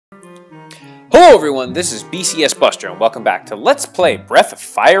Hello everyone, this is BCS Buster and welcome back to Let's Play Breath of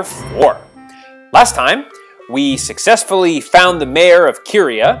Fire 4. Last time, we successfully found the mayor of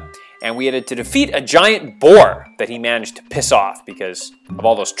Kyria and we had to defeat a giant boar that he managed to piss off because of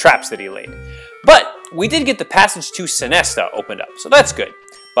all those traps that he laid. But we did get the passage to Synesta opened up, so that's good.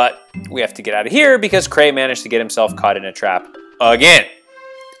 But we have to get out of here because Cray managed to get himself caught in a trap again.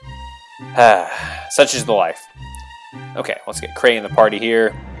 Such is the life. Okay, let's get Cray in the party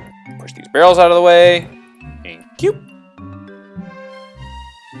here. Push these barrels out of the way. Thank you.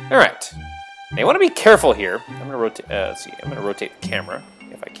 Alright. Now you want to be careful here. I'm going to rotate, let's see, I'm going to rotate the camera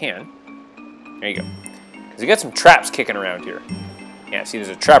if I can. There you go. Because you got some traps kicking around here. Yeah, see there's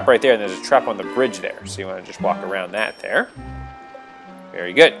a trap right there and there's a trap on the bridge there. So you want to just walk around that there.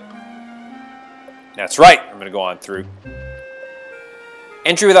 Very good. That's right. I'm going to go on through.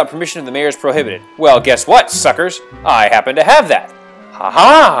 Entry without permission of the mayor is prohibited. Well, guess what, suckers? I happen to have that. Ha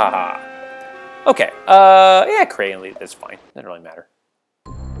ha ha. Okay, yeah, Cray and lead, that's fine. Doesn't really matter.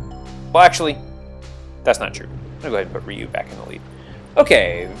 Well, actually, that's not true. I'm gonna go ahead and put Ryu back in the lead.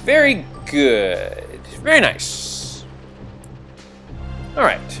 Okay, very good. Very nice.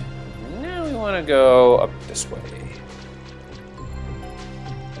 Alright, now we want to go up this way.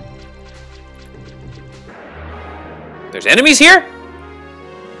 There's enemies here?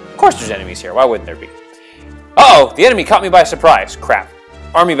 Of course there's enemies here. Why wouldn't there be? Uh-oh, the enemy caught me by surprise. Crap.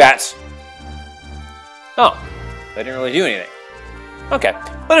 Army bats. Oh, they didn't really do anything. Okay.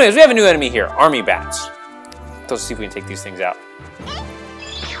 But anyways, we have a new enemy here. Army bats. Let's see if we can take these things out.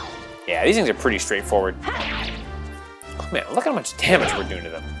 Yeah, these things are pretty straightforward. Oh, man, look how much damage we're doing to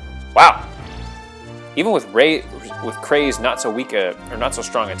them. Wow. Even with Cray's not so weak or not so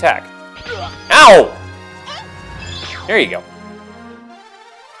strong attack. Ow! There you go.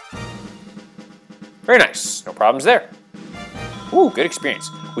 Very nice. No problems there. Ooh, good experience.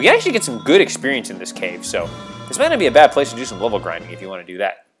 We can actually get some good experience in this cave, so this might not be a bad place to do some level grinding if you want to do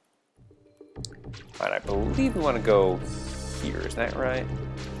that. Alright, I believe we want to go here. Is that right?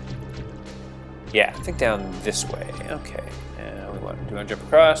 Yeah, I think down this way. Okay. Do we want to jump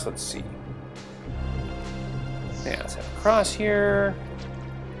across? Let's see. Yeah, let's head across here.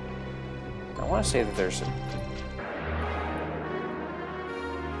 I want to say that there's a...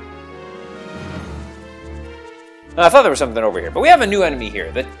 I thought there was something over here, but we have a new enemy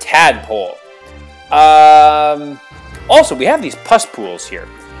here, the tadpole. Also, we have these pus pools here.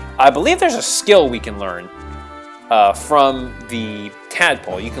 I believe there's a skill we can learn from the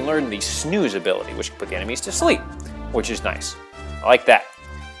tadpole. You can learn the snooze ability, which can put the enemies to sleep, which is nice. I like that.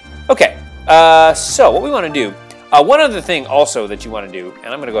 Okay, so what we want to do, one other thing also that you want to do, and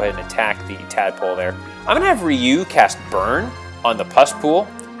I'm going to go ahead and attack the tadpole there. I'm going to have Ryu cast Burn on the pus pool,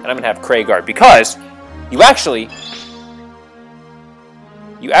 and I'm going to have Cray guard, because you actually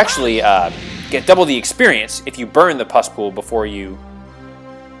get double the experience if you burn the pus pool before you...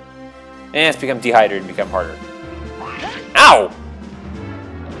 And it's become dehydrated and become harder. Ow!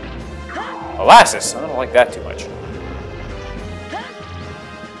 Molasses. I don't like that too much.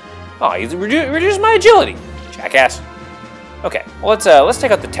 Oh, you reduced my agility, jackass. Okay, well let's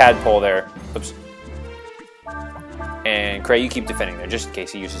take out the tadpole there. Oops. And Cray, you keep defending there just in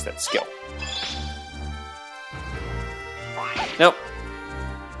case he uses that skill. Nope.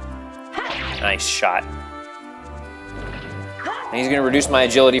 Nice shot. And he's going to reduce my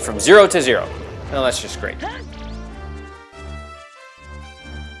agility from 0 to 0. Well, that's just great.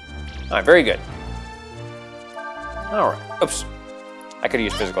 Alright, very good. Alright. Oops. I could have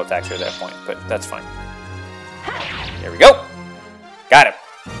used physical attacks here at that point, but that's fine. There we go. Got him.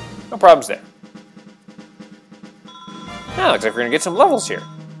 No problems there. Now, looks like we're going to get some levels here.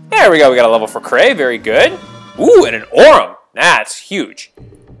 There we go. We got a level for Cray. Very good. Ooh, and an Aurum. That's huge.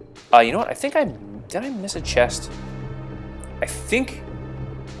 You know what? I think did I miss a chest? I think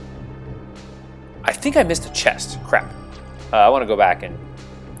I missed a chest. Crap. I want to go back and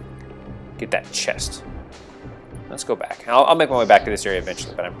get that chest. Let's go back. I'll make my way back to this area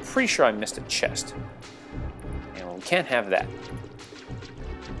eventually, but I'm pretty sure I missed a chest. And we can't have that.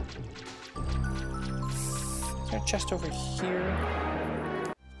 Is there a chest over here?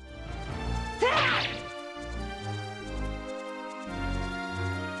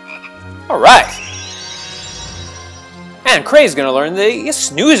 Alright. And Cray's going to learn the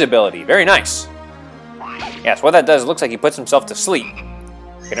snooze ability. Very nice. Yes, what that does, it looks like he puts himself to sleep.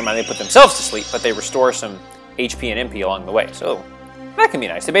 Get in mind they put themselves to sleep, but they restore some HP and MP along the way. So that can be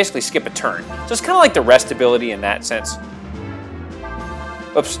nice. They basically skip a turn. So it's kind of like the rest ability in that sense.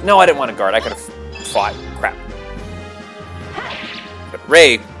 Oops. No, I didn't want to guard. I could have fought. Crap. But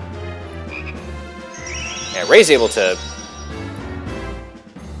Ray... Yeah, Ray's able to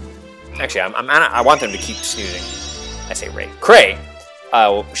Actually, I want them to keep snoozing. I say Ray. Cray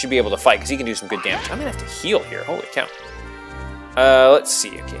should be able to fight because he can do some good damage. I'm gonna have to heal here. Holy cow. Let's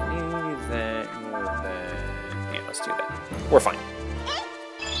see. Okay, move that. Yeah, let's do that. We're fine.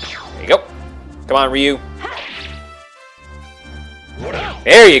 There you go. Come on, Ryu.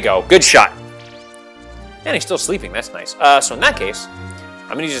 There you go. Good shot. And he's still sleeping. That's nice. So in that case, I'm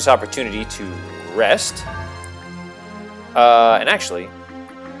going to use this opportunity to rest. And actually...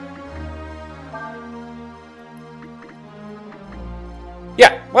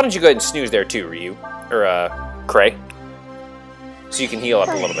 Yeah, why don't you go ahead and snooze there too, Ryu. Or, Cray. So you can heal up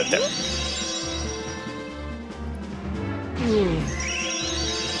a little bit there.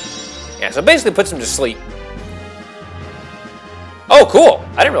 Yeah, so basically puts him to sleep. Oh, cool!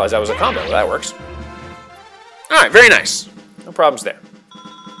 I didn't realize that was a combo. Well, that works. Alright, very nice. No problems there.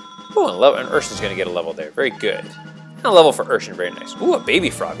 Ooh, and Urshan's going to get a level there. Very good. And a level for Urshan. Very nice. Ooh, a baby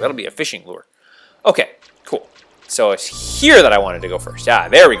frog. That'll be a fishing lure. Okay, cool. So it's here that I wanted to go first. Ah,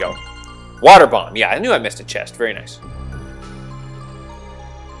 there we go. Water bomb. Yeah, I knew I missed a chest. Very nice.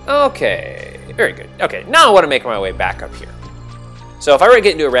 Okay, very good. Okay, now I want to make my way back up here. So if I were to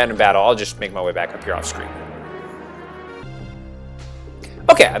get into a random battle, I'll just make my way back up here off screen.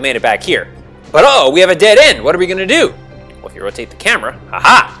 Okay, I made it back here. But oh, we have a dead end. What are we going to do? Well, if you rotate the camera,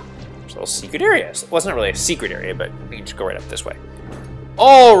 haha! There's a little secret area. Well, it's not really a secret area, but we can just go right up this way.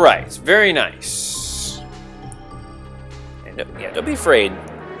 All right, very nice. And yeah, don't be afraid.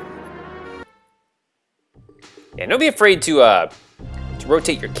 Yeah, don't be afraid to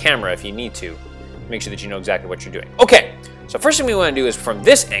rotate your camera if you need to. Make sure that you know exactly what you're doing. Okay, so first thing we want to do is from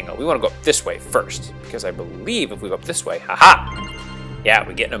this angle, we want to go up this way first. Because I believe if we go up this way, haha! Yeah,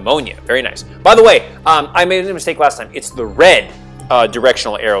 we get pneumonia. Very nice. By the way, I made a mistake last time. It's the red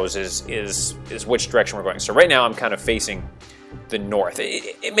directional arrows is which direction we're going. So right now I'm kind of facing the north.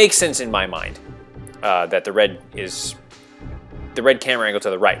 It makes sense in my mind that the red camera angle to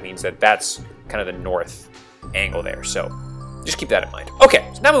the right means that that's kind of the north angle there. So just keep that in mind. Okay,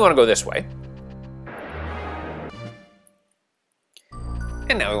 so now we want to go this way.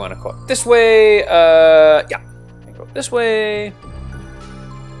 And now we want to go up this way. Yeah, go this way.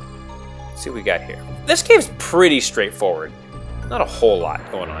 See what we got here. This cave's pretty straightforward. Not a whole lot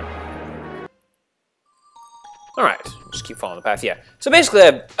going on. Alright, just keep following the path. Yeah. So basically,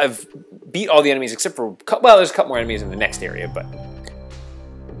 I've beat all the enemies except for... Well, there's a couple more enemies in the next area, but...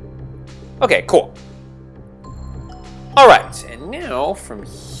 Okay, cool. Alright, and now from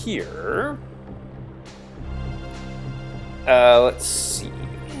here... let's see.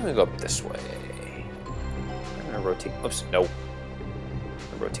 I'm gonna go up this way. I'm gonna rotate... Oops, no.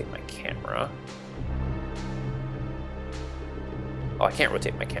 Rotate my camera. Oh, I can't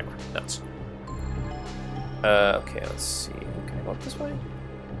rotate my camera. Nuts. Okay, let's see. Can I go up this way?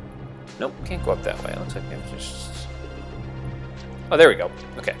 Nope, can't go up that way. It looks like I'm just... Oh, there we go.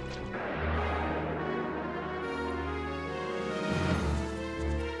 Okay.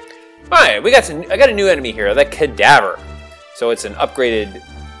 Alright, I got a new enemy here, the Cadaver. So it's an upgraded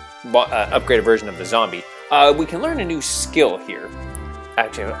version of the zombie. We can learn a new skill here.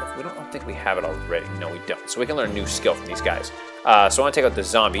 Actually, I don't think we have it already. No, we don't. So we can learn a new skill from these guys. So I want to take out the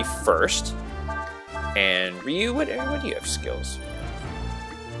zombie first. And Ryu, what do you have skills?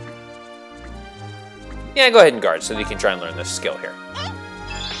 Yeah, go ahead and guard so that you can try and learn this skill here.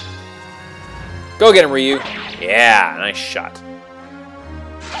 Go get him, Ryu. Yeah, nice shot.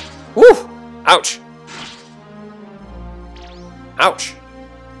 Woo! Ouch. Ouch.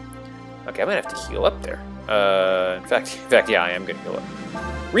 Okay, I might have to heal up there. In fact, yeah, I am going to heal up.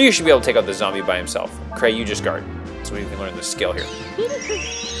 Ryu should be able to take out the zombie by himself. Cray, you just guard. So we can learn this skill here. There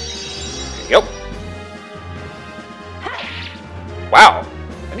you go. Wow.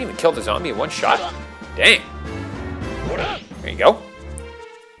 I didn't even kill the zombie in one shot. Dang. There you go.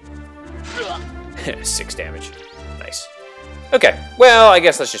 6 damage. Nice. Okay, well, I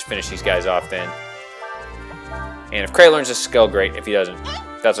guess let's just finish these guys off then. And if Cray learns this skill, great. If he doesn't,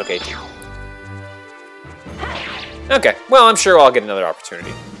 that's okay too. Okay, well, I'm sure I'll get another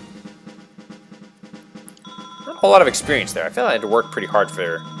opportunity. Not a whole lot of experience there. I feel like I had to work pretty hard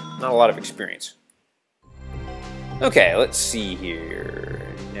for not a lot of experience. Okay, let's see here.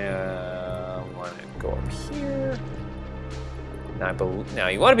 Now, I want to go up here. Now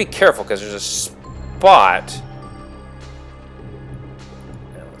you want to be careful because there's a spot.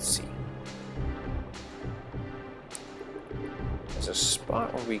 Now, let's see. There's a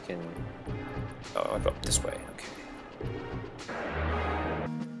spot where we can... Oh, I'll go up this way. Okay.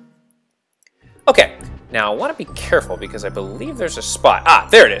 Okay, now I want to be careful because I believe there's a spot. Ah,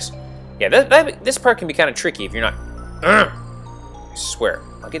 there it is. Yeah, this part can be kind of tricky if you're not... I swear.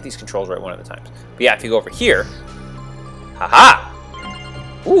 I'll get these controls right one of the times. But yeah, if you go over here, haha!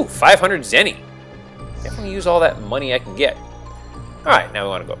 Ooh, 500 zenny. Definitely use all that money I can get. All right, now we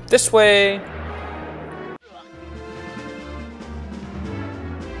want to go up this way.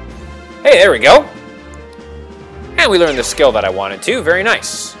 Hey, there we go. And we learned the skill that I wanted to. Very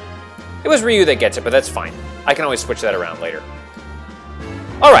nice. It was Ryu that gets it, but that's fine. I can always switch that around later.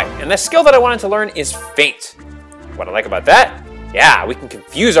 All right, and the skill that I wanted to learn is Feint. What I like about that, yeah, we can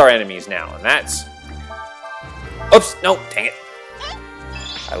confuse our enemies now, and that's... Oops, no, dang it.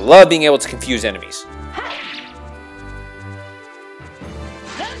 I love being able to confuse enemies.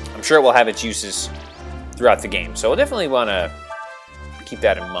 I'm sure it will have its uses throughout the game, so we'll definitely want to keep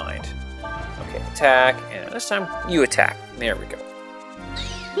that in mind. Okay, attack, and this time you attack. There we go.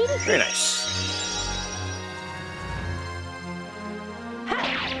 Very nice.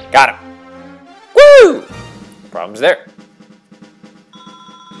 Got him. Woo! Problems there.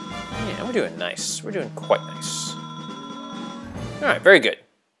 Yeah, we're doing nice. We're doing quite nice. All right, very good.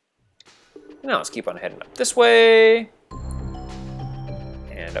 Now let's keep on heading up this way.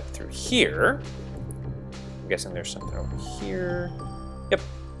 And up through here. I'm guessing there's something over here. Yep.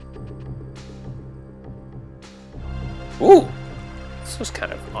 Ooh, this was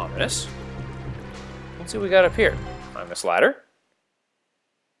kind of ominous. Let's see what we got up here. Climb this ladder.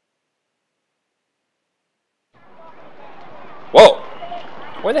 Whoa!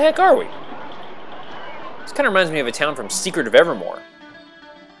 Where the heck are we? This kind of reminds me of a town from Secret of Evermore.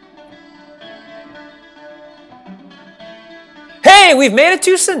 Hey, we've made it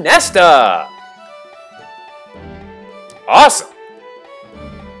to Synesta! Awesome!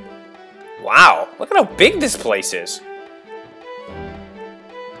 Wow, look at how big this place is.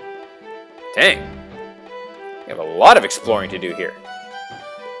 Dang. We have a lot of exploring to do here.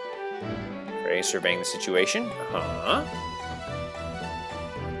 Ready, surveying the situation. Uh-huh.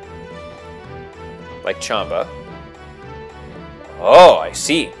 Like Chamba. Oh, I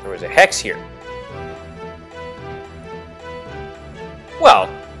see. There was a hex here. Well,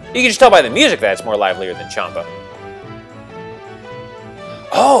 you can just tell by the music that it's more livelier than Chamba.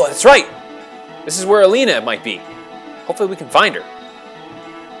 Oh, that's right. This is where Alina might be. Hopefully we can find her.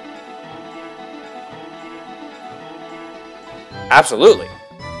 Absolutely.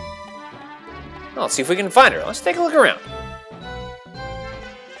 Well, let's see if we can find her. Let's take a look around.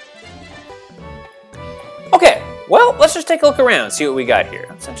 Okay, well, let's just take a look around and see what we got here.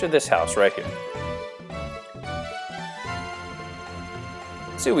 Let's enter this house right here.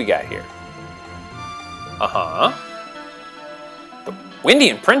 Let's see what we got here. Uh-huh. The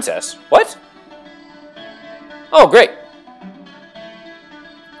Windian Princess? What? Oh, great.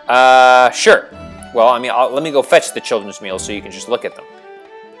 Sure. Well, I mean, let me go fetch the children's meals so you can just look at them.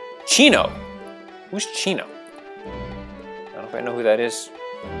 Chino. Who's Chino? I don't know if I know who that is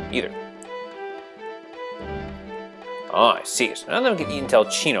either. Oh, I see. So none of them get eaten until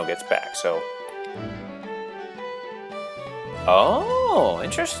Chino gets back, so... Oh,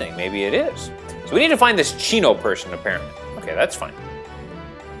 interesting. Maybe it is. So we need to find this Chino person, apparently. Okay, that's fine.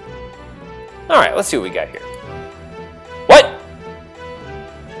 Alright, let's see what we got here. What?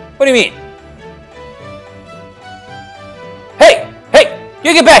 What do you mean? Hey! Hey!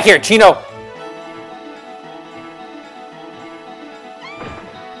 You get back here, Chino!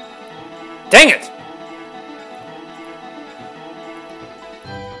 Dang it!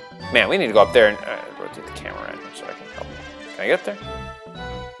 Man, we need to go up there and rotate the camera around so I can help. Can I get up there?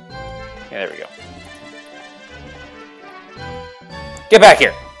 Yeah, there we go. Get back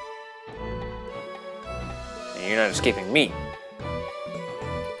here! And you're not escaping me.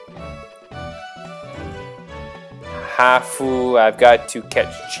 Hafu, I've got to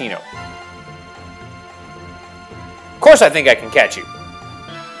catch Chino. Of course I think I can catch you.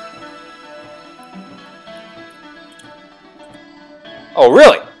 Oh,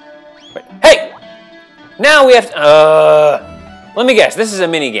 really? Wait, hey! Now we have to, let me guess, this is a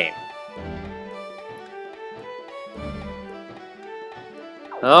mini game.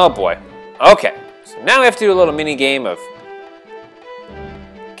 Oh boy. Okay, so now we have to do a little mini game of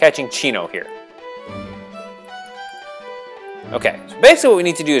catching Chino here. Okay, so basically what we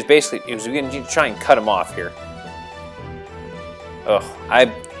need to do is we need to try and cut him off here. Ugh, I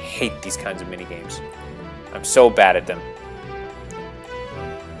hate these kinds of mini games. I'm so bad at them.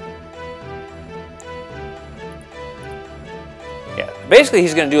 Yeah, basically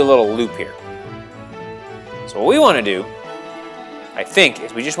he's going to do a little loop here. So what we want to do, I think,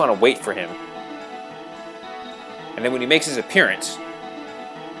 is we just want to wait for him. And then when he makes his appearance,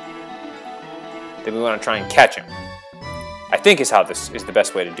 then we want to try and catch him. I think is how this is the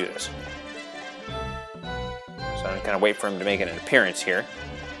best way to do this. So I'm going to kind of wait for him to make an appearance here.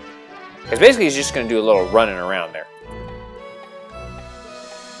 Because basically he's just going to do a little running around there.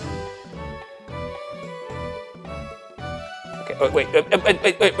 Okay, oh, wait, is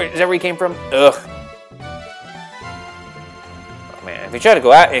that where he came from? Ugh. Oh, man, if you try to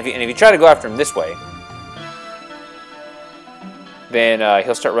go out, if you try to go after him this way, then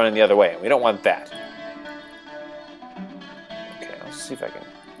he'll start running the other way. We don't want that. Okay, let's see if I can...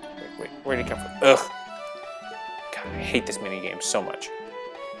 Wait, where did he come from? Ugh. God, I hate this minigame so much.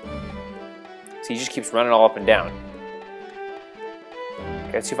 See, he just keeps running all up and down.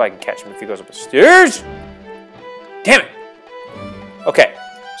 Okay, let's see if I can catch him if he goes up the stairs. Damn it! Okay,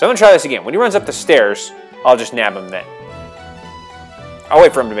 so I'm going to try this again. When he runs up the stairs, I'll just nab him then. I'll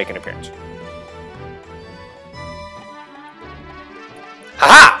wait for him to make an appearance.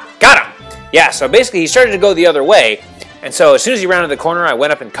 Haha! Got him! Yeah, so basically he started to go the other way, and so as soon as he rounded the corner, I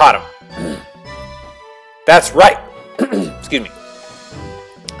went up and caught him. That's right! Excuse me.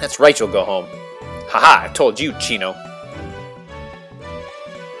 That's right, you'll go home. Haha, I told you, Chino.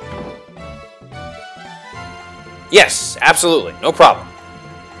 Yes, absolutely, no problem.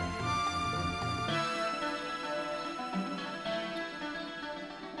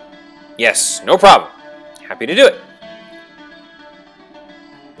 Yes, no problem. Happy to do it.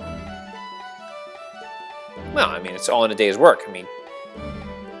 Well, I mean, it's all in a day's work. I mean, I'm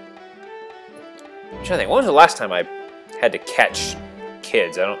trying to think. When was the last time I had to catch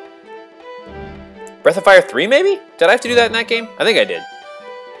kids? I don't... Breath of Fire 3, maybe? Did I have to do that in that game? I think I did.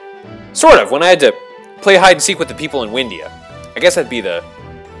 Sort of, when I had to play hide and seek with the people in Windia. I guess that'd be the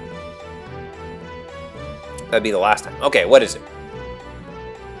last time. Okay, what is it?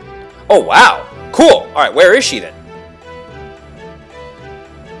 Oh, wow. Cool. All right, where is she then?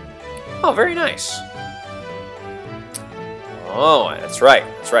 Oh, very nice. Oh, that's right.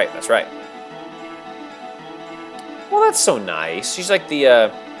 That's right. That's right. Well, that's so nice. She's like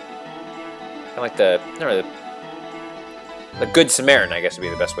the, kind of like the Good Samaritan, I guess would be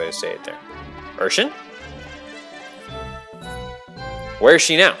the best way to say it there. Urshan? Where is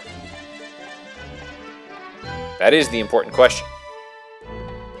she now? That is the important question.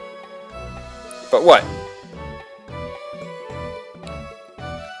 But what?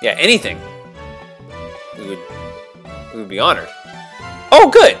 Yeah, anything. We would be honored. Oh,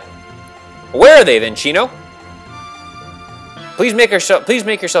 good. Where are they then, Chino? Please make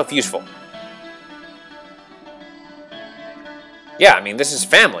yourself useful. Yeah, I mean, this is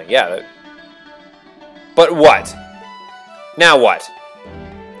family. Yeah. But what? Now what?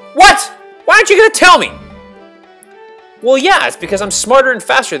 What? Why aren't you going to tell me? Well, yeah, it's because I'm smarter and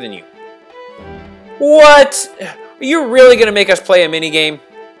faster than you. What? Are you really going to make us play a minigame?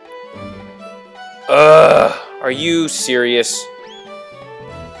 Are you serious?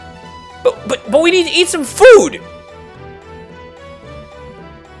 But we need to eat some food!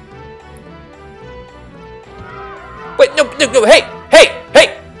 Wait, no, hey!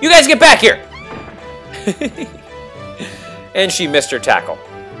 You guys get back here! And she missed her tackle.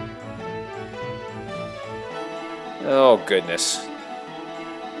 Oh, goodness.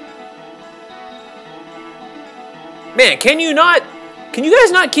 Man, can you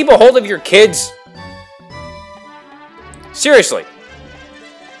guys not keep a hold of your kids? Seriously.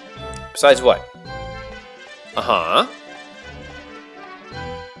 Besides what? Uh-huh.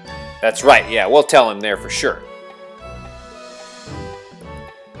 That's right, yeah, we'll tell him there for sure.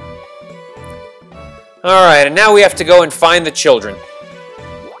 Alright, and now we have to go and find the children.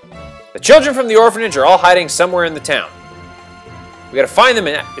 The children from the orphanage are all hiding somewhere in the town. We gotta find them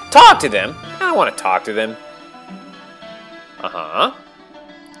and talk to them. I don't want to talk to them. Uh-huh.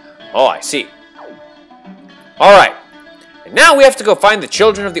 Oh, I see. Alright. And now we have to go find the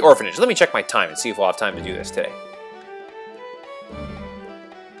children of the orphanage. Let me check my time and see if we'll have time to do this today.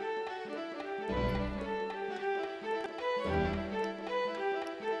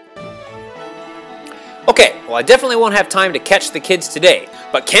 Okay, well, I definitely won't have time to catch the kids today,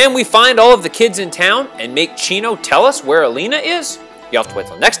 but can we find all of the kids in town and make Chino tell us where Alina is? You'll have to wait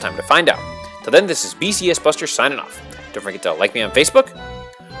till next time to find out. Till then, this is BCS Buster signing off. Don't forget to like me on Facebook,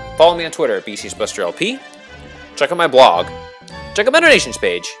 follow me on Twitter at BCSBusterLP, check out my blog, check out my donations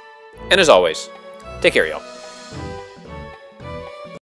page, and as always, take care, y'all.